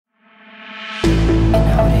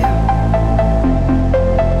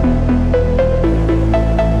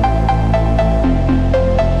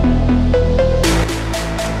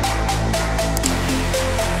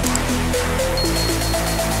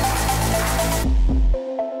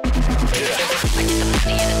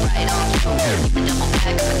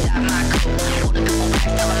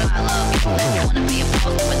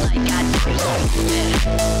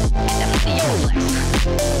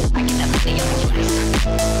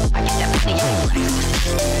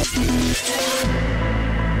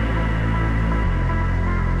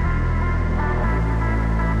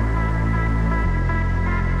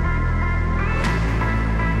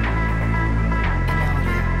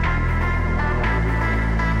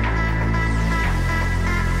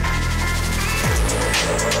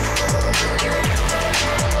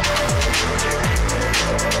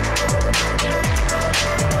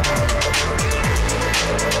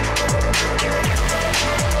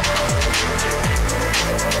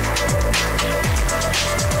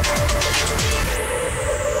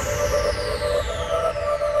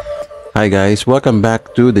Hi guys, welcome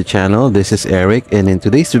back to the channel. This is Eric, and in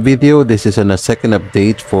today's video, this is a second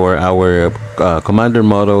update for our Commander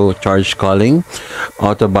MOTO charge calling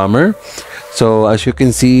Autobomber. So as you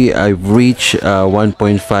can see, I've reached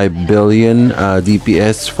 1.5 billion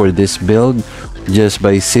DPS for this build just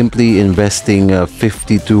by simply investing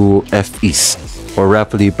 52 FEs, or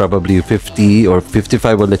roughly probably 50 or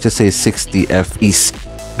 55, or let's just say 60 FEs,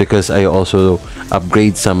 because I also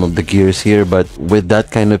upgrade some of the gears here. But with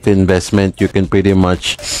that kind of investment, you can pretty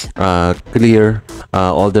much clear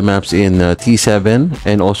all the maps in T7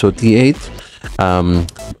 and also T8.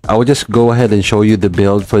 I will just go ahead and show you the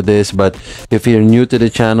build for this, but if you're new to the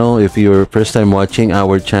channel, if you're first time watching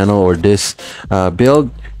our channel or this build,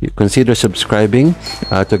 you consider subscribing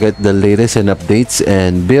to get the latest and updates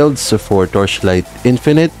and builds for Torchlight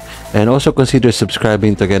Infinite. And also consider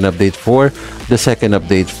subscribing to get an update for the second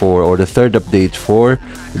update for, or the third update for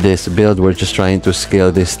this build. We're just trying to scale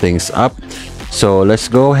these things up. So let's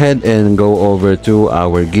go ahead and go over to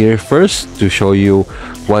our gear first to show you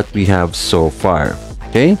what we have so far.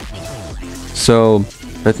 Okay, so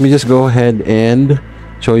let me just go ahead and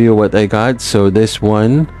show you what I got. So this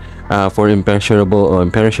one for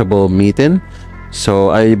imperishable meeting. So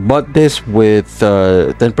I bought this with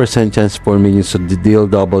 10% chance for minions to deal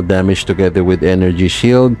double damage together with energy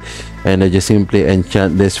shield, and I just simply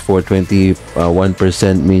enchant this for 21%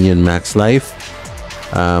 minion max life.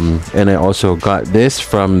 And I also got this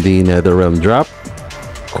from the Netherrealm drop.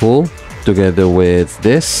 Cool. Together with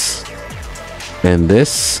this and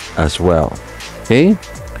this as well. Okay,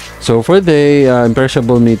 so for the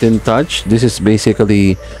imperishable meeting touch, this is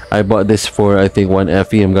basically, I bought this for I think 1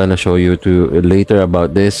 FE. I'm gonna show you later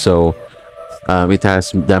about this. So it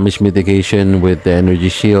has damage mitigation with the energy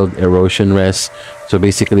shield, erosion rest, so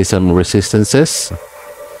basically some resistances.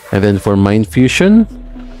 And then for mind fusion,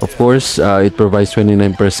 of course, it provides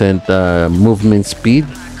 29% movement speed,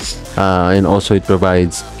 and also it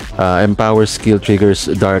provides empower skill triggers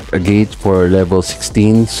dark gate for level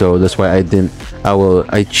 16. So that's why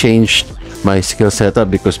I changed my skill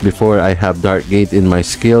setup, because before I have dark gate in my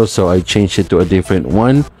skill, so I changed it to a different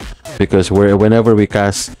one, because whenever we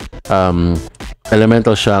cast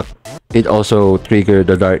elemental shock, it also triggered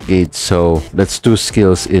the dark gate. So that's 2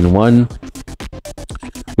 skills in one.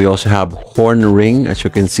 We also have horn ring, as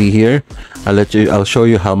you can see here. I'll show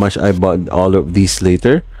you how much I bought all of these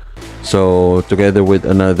later. So together with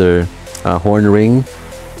another horn ring,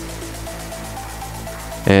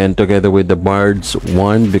 and together with the Bard's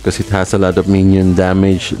one, because it has a lot of minion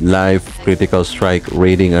damage, life, critical strike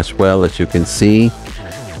rating as well, as you can see.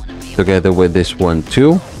 Together with this one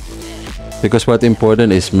too, because what's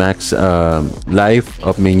important is max life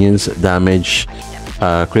of minions, damage,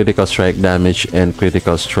 critical strike damage, and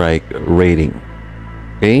critical strike rating.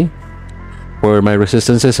 Okay, for my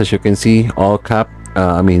resistances, as you can see, all capped.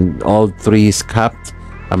 All 3 is capped.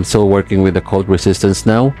 I'm still working with the cold resistance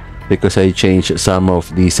now, because I changed some of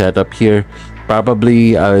the setup here.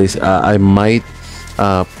 Probably I might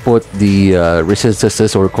put the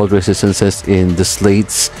resistances or cold resistances in the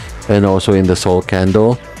slates and also in the soul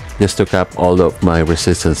candle, just to cap all of my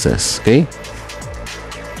resistances. Okay,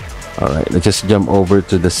 all right, let's just jump over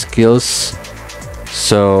to the skills.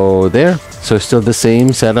 So there, so still the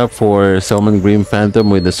same setup for Summon Grim Phantom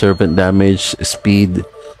with the servant damage, speed,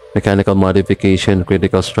 mechanical modification,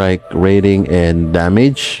 critical strike rating, and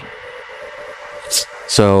damage.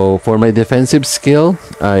 So for my defensive skill,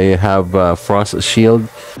 I have Frost Shield,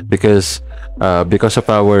 because of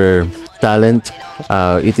our talent,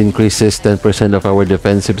 it increases 10% of our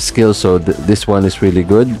defensive skill. So this one is really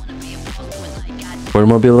good. For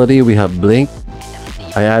mobility, we have Blink.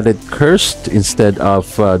 I added Cursed instead of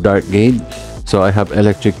Dark Gate, so I have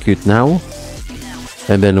Electrocute now.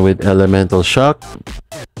 And then with Elemental Shock,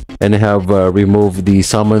 and I have removed the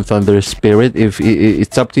Summon Thunder Spirit. If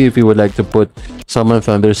it's up to you if you would like to put Summon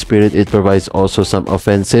Thunder Spirit, it provides also some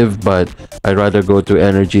offensive, but I'd rather go to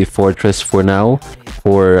Energy Fortress for now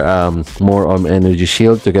for more on Energy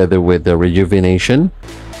Shield together with the Rejuvenation.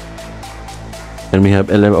 And we have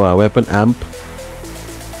Weapon Amp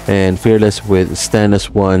and Fearless with Stand as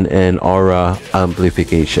One and Aura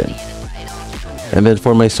Amplification. And then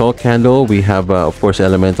for my Soul Candle, we have of course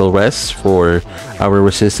Elemental Rest for our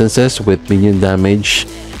resistances with minion damage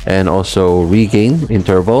and also regain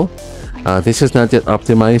interval. This is not yet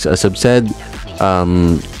optimized, as I've said.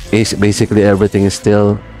 Basically everything is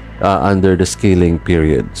still under the scaling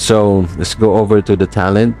period. So let's go over to the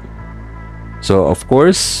talent. So of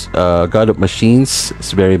course, God of Machines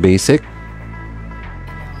is very basic.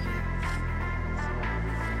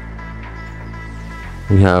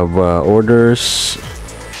 We have Orders,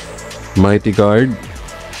 Mighty Guard,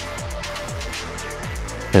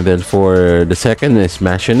 and then for the second is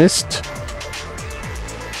Machinist.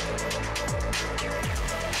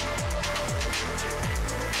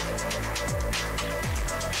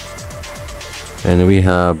 And we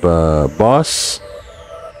have Boss,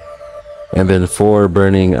 and then for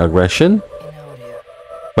Burning Aggression.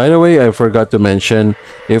 By the way, I forgot to mention,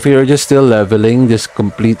 if you're just still leveling, just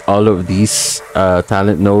complete all of these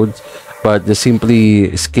talent nodes, but just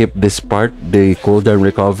simply skip this part, the cooldown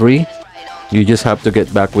recovery. You just have to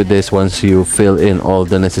get back with this once you fill in all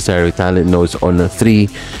the necessary talent nodes on the 3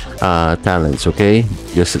 talents, okay?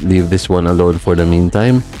 Just leave this one alone for the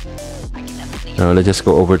meantime. Now let's just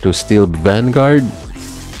go over to Steel Vanguard.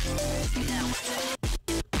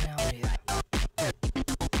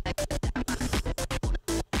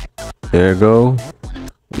 There you go,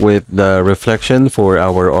 with the reflection for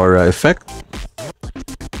our aura effect,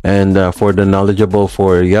 and for the knowledgeable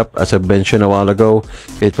for, yep, as I mentioned a while ago,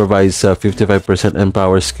 it provides 55%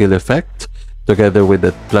 empower skill effect together with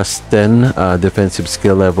the +10 defensive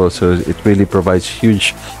skill level, so it really provides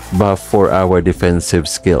huge buff for our defensive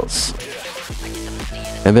skills.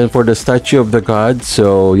 And then for the Statue of the God,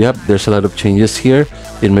 so yep, there's a lot of changes here.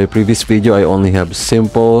 In my previous video, I only have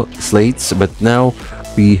simple slates, but now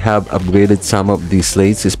we have upgraded some of these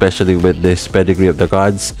slates, especially with this Pedigree of the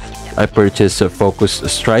Gods. I purchased a Focus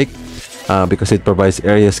Strike because it provides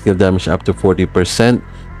area skill damage up to 40%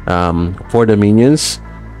 for the minions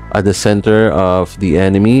at the center of the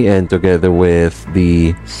enemy, and together with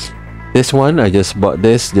this one, I just bought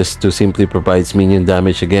this just to simply provides minion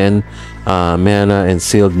damage again, mana and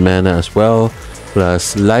sealed mana as well,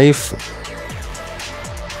 plus life,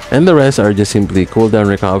 and the rest are just simply cooldown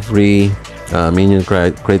recovery, minion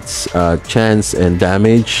crits chance and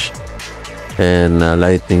damage, and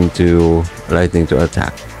lightning to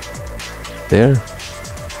attack. There.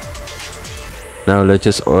 Now let's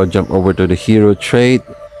just jump over to the hero trait.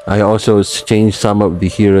 I also changed some of the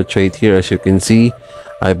hero trait here. As you can see,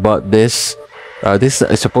 I bought this. This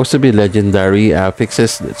is supposed to be legendary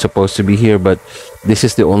affixes. It's supposed to be here, but this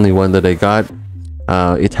is the only one that I got.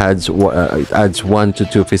 It adds 1 to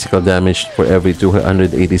 2 physical damage for every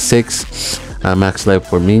 286 max life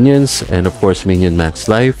for minions, and of course minion max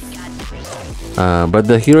life. But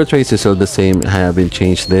the hero traits is still the same. I haven't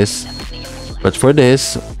changed this, but for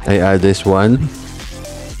this I add this one.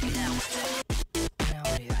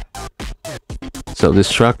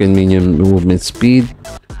 Self-destruct and minion movement speed,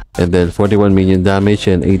 and then 41 minion damage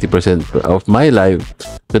and 80% of my life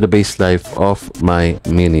to the base life of my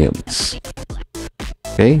minions.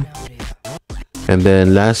 Okay, and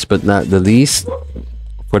then last but not the least,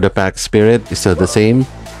 for the Pact Spirit, it's still the same.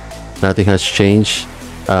 Nothing has changed.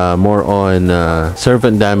 More on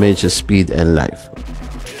servant damage, speed, and life.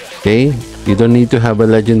 Okay, you don't need to have a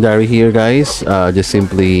legendary here, guys. Just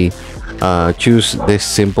simply choose this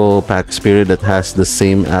simple Pact Spirit that has the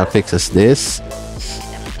same affix as this.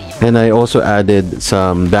 And I also added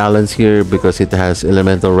some balance here because it has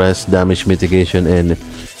elemental rest, damage mitigation, and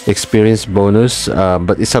experience bonus.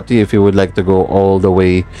 But it's up to you if you would like to go all the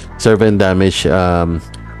way servant damage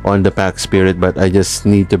on the Pact Spirit, but I just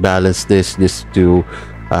need to balance this just to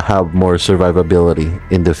have more survivability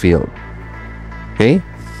in the field. Okay.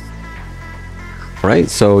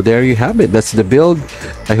 Alright, so there you have it. That's the build.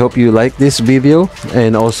 I hope you like this video,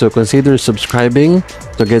 and also consider subscribing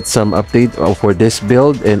to get some update for this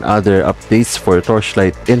build and other updates for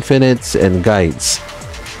Torchlight Infinites and guides.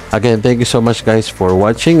 Again, thank you so much guys for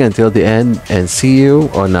watching until the end, and see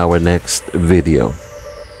you on our next video.